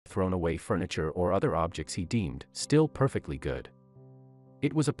thrown away furniture or other objects he deemed still perfectly good.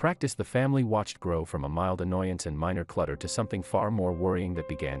 It was a practice the family watched grow from a mild annoyance and minor clutter to something far more worrying that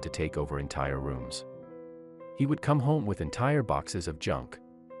began to take over entire rooms. He would come home with entire boxes of junk.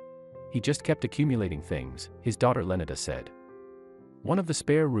 He just kept accumulating things, his daughter Leonida said. One of the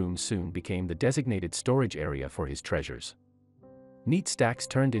spare rooms soon became the designated storage area for his treasures. Neat stacks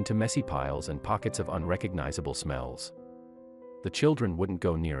turned into messy piles and pockets of unrecognizable smells. The children wouldn't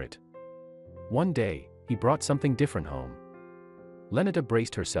go near it. One day, he brought something different home. Leonida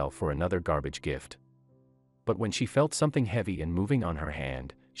braced herself for another garbage gift. But when she felt something heavy and moving on her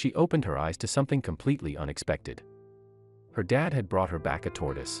hand, she opened her eyes to something completely unexpected. Her dad had brought her back a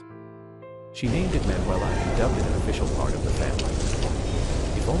tortoise. She named it Manuela and dubbed it an official part of the family.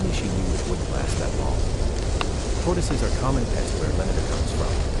 If only she knew it wouldn't last that long. Tortoises are common pets where Leonida comes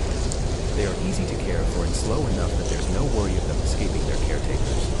from. They are easy to care for and slow enough that there's no worry of them escaping their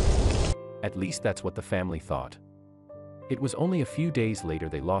caretakers. At least that's what the family thought. It was only a few days later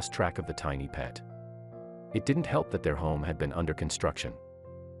they lost track of the tiny pet. It didn't help that their home had been under construction.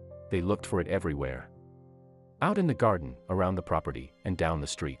 They looked for it everywhere. Out in the garden, around the property, and down the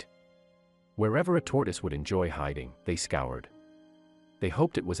street. Wherever a tortoise would enjoy hiding, they scoured. They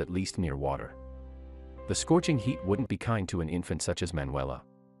hoped it was at least near water. The scorching heat wouldn't be kind to an infant such as Manuela.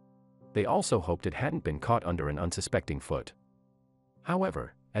 They also hoped it hadn't been caught under an unsuspecting foot.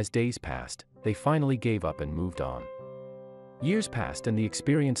 However, as days passed, they finally gave up and moved on. Years passed and the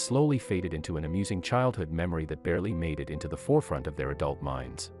experience slowly faded into an amusing childhood memory that barely made it into the forefront of their adult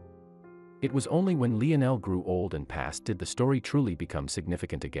minds. It was only when Leonel grew old and passed did the story truly become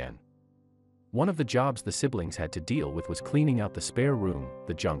significant again. One of the jobs the siblings had to deal with was cleaning out the spare room,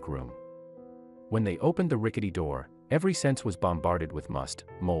 the junk room. When they opened the rickety door, every sense was bombarded with must,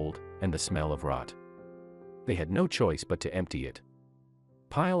 mold, and the smell of rot. They had no choice but to empty it.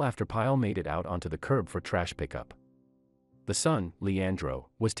 Pile after pile made it out onto the curb for trash pickup. The son, Leandro,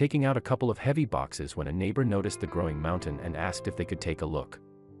 was taking out a couple of heavy boxes when a neighbor noticed the growing mountain and asked if they could take a look.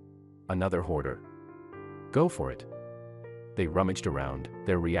 Another hoarder. Go for it. They rummaged around,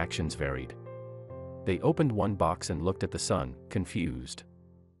 their reactions varied. They opened one box and looked at the son, confused.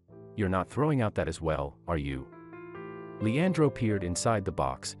 You're not throwing out that as well, are you? Leandro peered inside the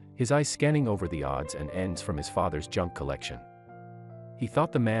box, his eyes scanning over the odds and ends from his father's junk collection. He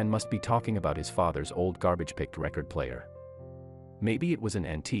thought the man must be talking about his father's old garbage-picked record player. Maybe it was an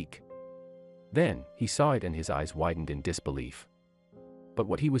antique. Then, he saw it and his eyes widened in disbelief. But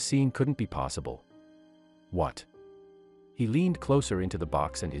what he was seeing couldn't be possible. What? He leaned closer into the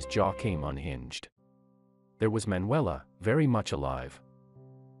box and his jaw came unhinged. There was Manuela, very much alive.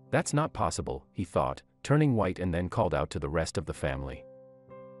 That's not possible, he thought, turning white and then called out to the rest of the family.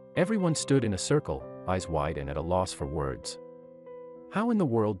 Everyone stood in a circle, eyes wide and at a loss for words. How in the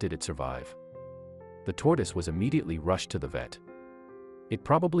world did it survive? The tortoise was immediately rushed to the vet. It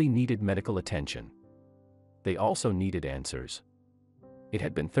probably needed medical attention. They also needed answers. It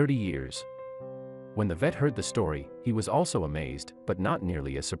had been 30 years. When the vet heard the story, he was also amazed, but not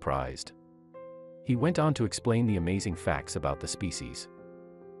nearly as surprised. He went on to explain the amazing facts about the species.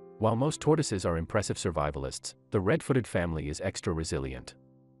 While most tortoises are impressive survivalists, the red-footed family is extra resilient.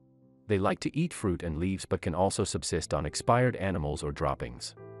 They like to eat fruit and leaves but can also subsist on expired animals or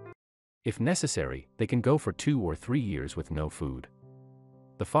droppings. If necessary, they can go for 2 or 3 years with no food.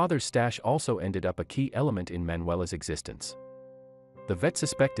 The father's stash also ended up a key element in Manuela's existence. The vet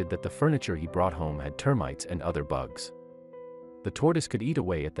suspected that the furniture he brought home had termites and other bugs. The tortoise could eat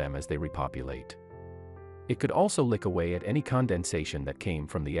away at them as they repopulate. It could also lick away at any condensation that came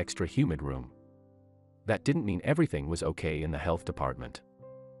from the extra humid room. That didn't mean everything was okay in the health department.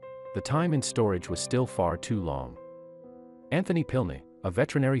 The time in storage was still far too long. Anthony Pilne, a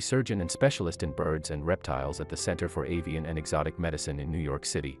veterinary surgeon and specialist in birds and reptiles at the Center for Avian and Exotic Medicine in New York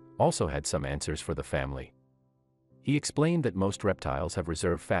City, also had some answers for the family. He explained that most reptiles have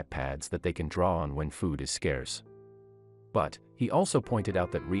reserve fat pads that they can draw on when food is scarce. But, he also pointed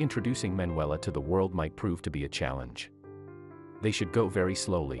out that reintroducing Manuela to the world might prove to be a challenge. They should go very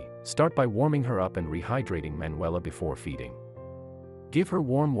slowly, start by warming her up and rehydrating Manuela before feeding. Give her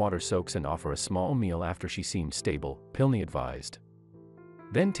warm water soaks and offer a small meal after she seems stable, Pilne advised.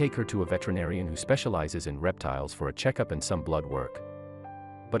 Then take her to a veterinarian who specializes in reptiles for a checkup and some blood work.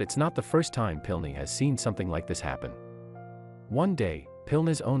 But it's not the first time Pilne has seen something like this happen. One day,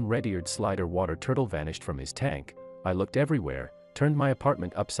 Pilne's own red-eared slider water turtle vanished from his tank. I looked everywhere, turned my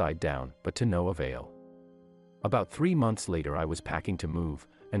apartment upside down, but to no avail. About 3 months later I was packing to move,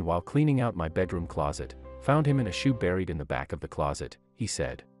 and while cleaning out my bedroom closet, found him in a shoe buried in the back of the closet, he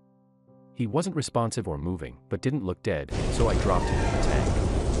said. He wasn't responsive or moving, but didn't look dead, so I dropped him in the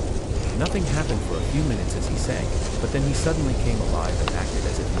tank. Nothing happened for a few minutes as he sank, but then he suddenly came alive and acted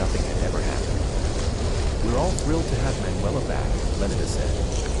as if nothing had ever happened. "We're all thrilled to have Manuela back," Leonel said.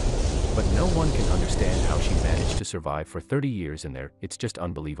 "But no one can understand how she managed to survive for 30 years in there, it's just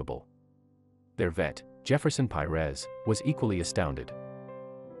unbelievable." Their vet, Jefferson Pires, was equally astounded.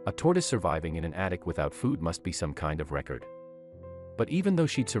 A tortoise surviving in an attic without food must be some kind of record. But even though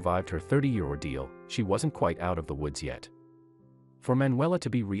she'd survived her 30-year ordeal, she wasn't quite out of the woods yet. For Manuela to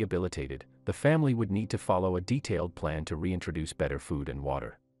be rehabilitated, the family would need to follow a detailed plan to reintroduce better food and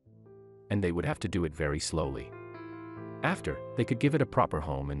water. And they would have to do it very slowly. After, they could give it a proper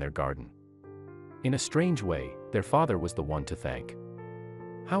home in their garden. In a strange way, their father was the one to thank.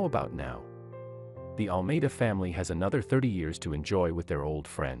 How about now? The Almeida family has another 30 years to enjoy with their old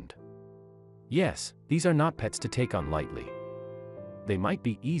friend. Yes, these are not pets to take on lightly. They might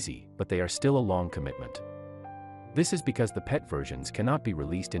be easy, but they are still a long commitment. This is because the pet versions cannot be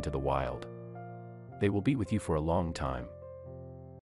released into the wild. They will be with you for a long time.